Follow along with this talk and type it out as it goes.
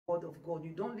word of God.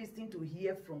 You don't listen to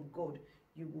hear from God.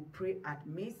 You will pray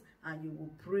amiss, and you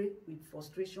will pray with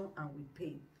frustration and with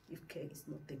pain if care is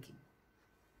not taken.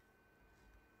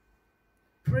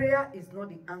 Prayer is not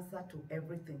the answer to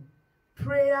everything.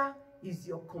 Prayer is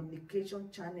your communication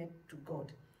channel to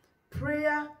God.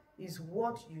 Prayer is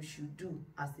what you should do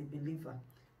as a believer.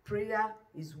 Prayer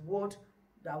is what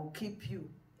that will keep you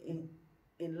in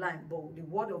line, but the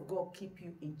word of God keep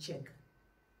you in check.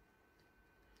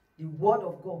 The word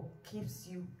of God keeps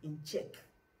you in check.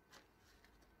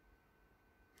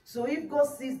 So if God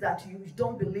sees that you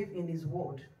don't believe in his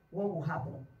word, what will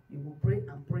happen? You will pray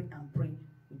and pray and pray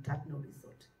without no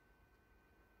result.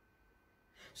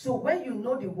 So when you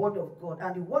know the word of God,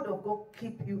 and the word of God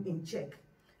keep you in check,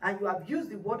 and you have used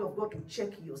the word of God to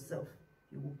check yourself,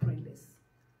 you will pray less.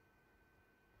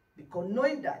 Because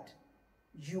knowing that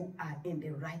you are in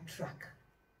the right track,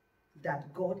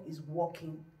 that God is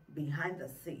working behind the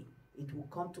scene, it will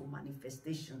come to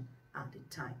manifestation at the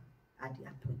time, at the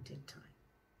appointed time.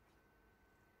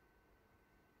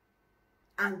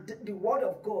 And the word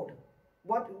of God,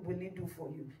 what will it do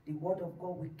for you? The word of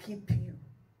God will keep you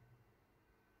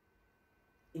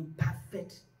in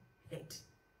perfect health,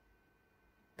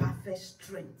 perfect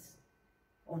strength,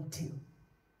 until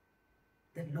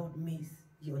the Lord meets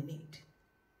your need.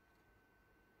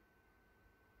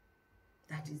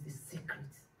 That is the secret.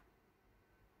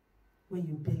 When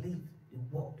you believe the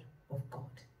word of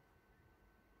God,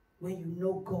 when you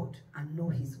know God and know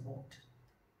his word,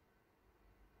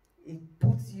 it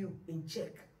puts you in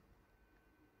check.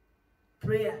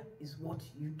 Prayer is what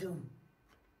you do.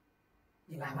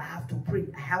 I have to pray.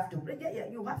 I have to pray. Yeah,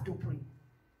 you have to pray.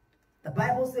 The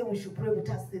Bible says we should pray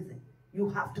without ceasing. You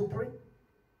have to pray.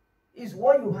 It's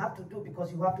what you have to do,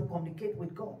 because you have to communicate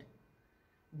with God.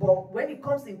 But when it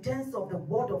comes in terms of the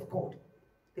word of God,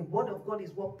 the word of God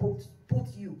is what puts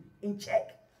you in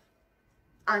check.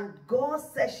 And God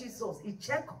searches us. He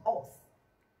checks us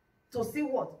to see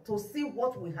what? To see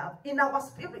what we have in our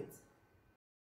spirit.